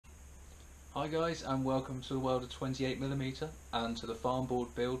Hi guys, and welcome to the world of 28mm and to the farm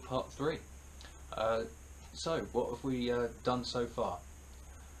board build part 3. So what have we done so far?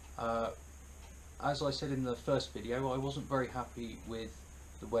 As I said in the first video, I wasn't very happy with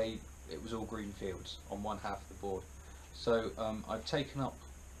the way it was all green fields on one half of the board. So I've taken up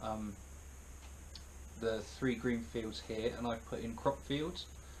the 3 green fields here and I've put in crop fields.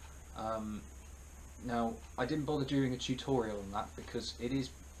 Now I didn't bother doing a tutorial on that because it is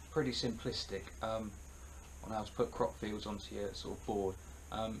pretty simplistic on how to put crop fields onto your sort of board.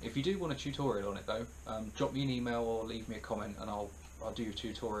 If you do want a tutorial on it though, drop me an email or leave me a comment and I'll do a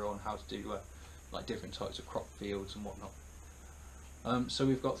tutorial on how to do like different types of crop fields and whatnot. So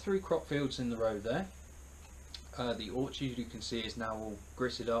we've got 3 crop fields in the row there. The orchard, you can see, is now all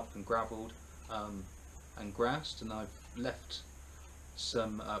gritted up and gravelled and grassed, and I've left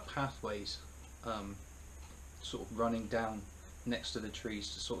some pathways sort of running down next to the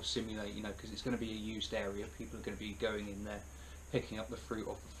trees to sort of simulate, you know, because it's going to be a used area. People are going to be going in there picking up the fruit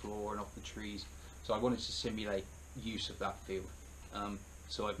off the floor and off the trees, so I wanted to simulate use of that field.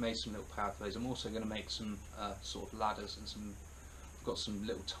 So I've made some little pathways. I'm also going to make some sort of ladders and I've got some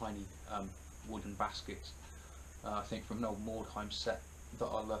little tiny wooden baskets, I think from an old Mordheim set, that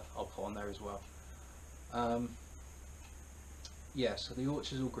I'll put on there as well. Yeah, so the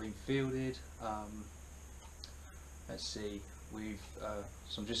orchard's all green fielded. Let's see,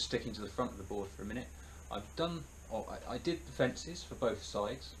 so I'm just sticking to the front of the board for a minute. I did the fences for both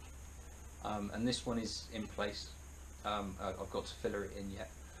sides, and this one is in place. I've got to filler it in yet,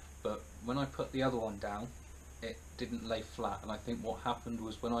 but when I put the other one down, it didn't lay flat, and I think what happened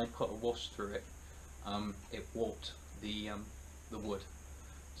was when I put a wash through it, it warped the wood.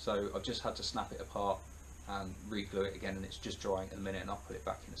 So I've just had to snap it apart and re-glue it again, and it's just drying at the minute, and I'll put it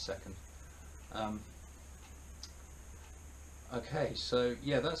back in a second. Okay, so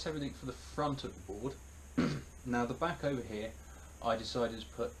yeah, that's everything for the front of the board. Now the back over here, I decided to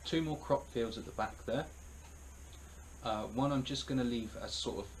put 2 more crop fields at the back there. One I'm just going to leave as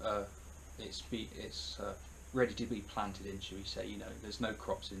sort of it's ready to be planted in, shall we say. You know, there's no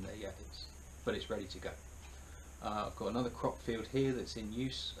crops in there yet, but it's ready to go. I've got another crop field here that's in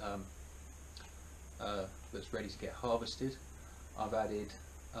use, that's ready to get harvested. I've added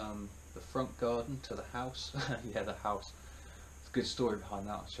the front garden to the house. Yeah, the house. Good story behind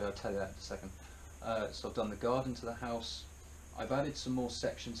that, I'll tell you that in a second. So I've done the garden to the house. I've added some more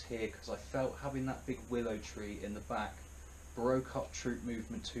sections here because I felt having that big willow tree in the back broke up troop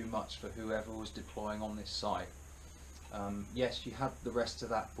movement too much for whoever was deploying on this site. Yes, you had the rest of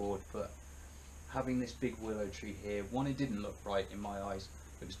that board, but having this big willow tree here, one, it didn't look right in my eyes.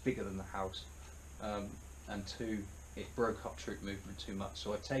 It was bigger than the house, and 2, it broke up troop movement too much.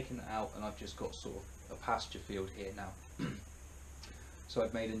 So I've taken it out and I've just got sort of a pasture field here now. So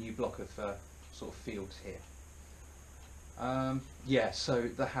I've made a new block of sort of fields here. Yeah, so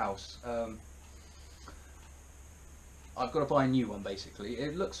the house. I've got to buy a new one basically.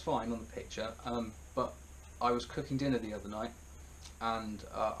 It looks fine on the picture, but I was cooking dinner the other night and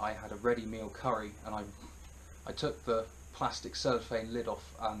I had a ready meal curry, and I took the plastic cellophane lid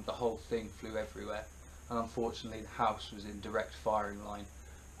off and the whole thing flew everywhere, and unfortunately the house was in direct firing line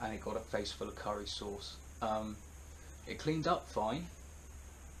and it got a face full of curry sauce. It cleaned up fine,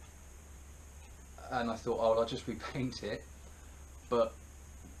 and I thought, oh, I'll just repaint it, but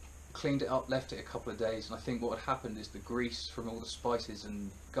cleaned it up, left it a couple of days, and I think what had happened is the grease from all the spices and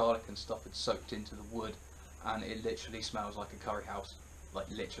garlic and stuff had soaked into the wood, and it literally smells like a curry house, like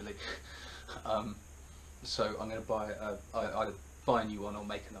literally. So I'm going to buy either buy a new one or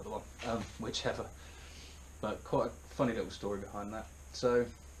make another one, whichever. But quite a funny little story behind that. So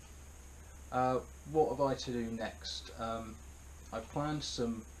what have I to do next? I planned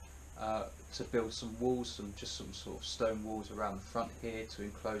to build some walls, just some sort of stone walls around the front here to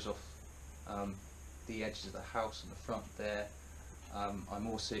enclose off the edges of the house and the front there.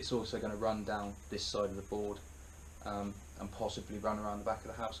 It's also going to run down this side of the board, and possibly run around the back of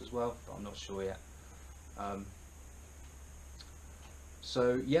the house as well, but I'm not sure yet.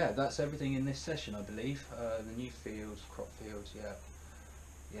 So yeah, that's everything in this session, I believe. The new fields, crop fields,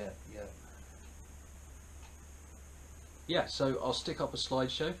 yeah, so I'll stick up a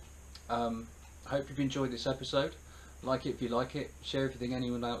slideshow. I hope you've enjoyed this episode. Like it if you like it, share if you think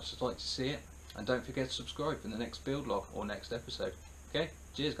anyone else would like to see it, and don't forget to subscribe for the next build log or next episode. Okay,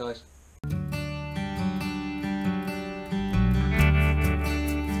 cheers guys.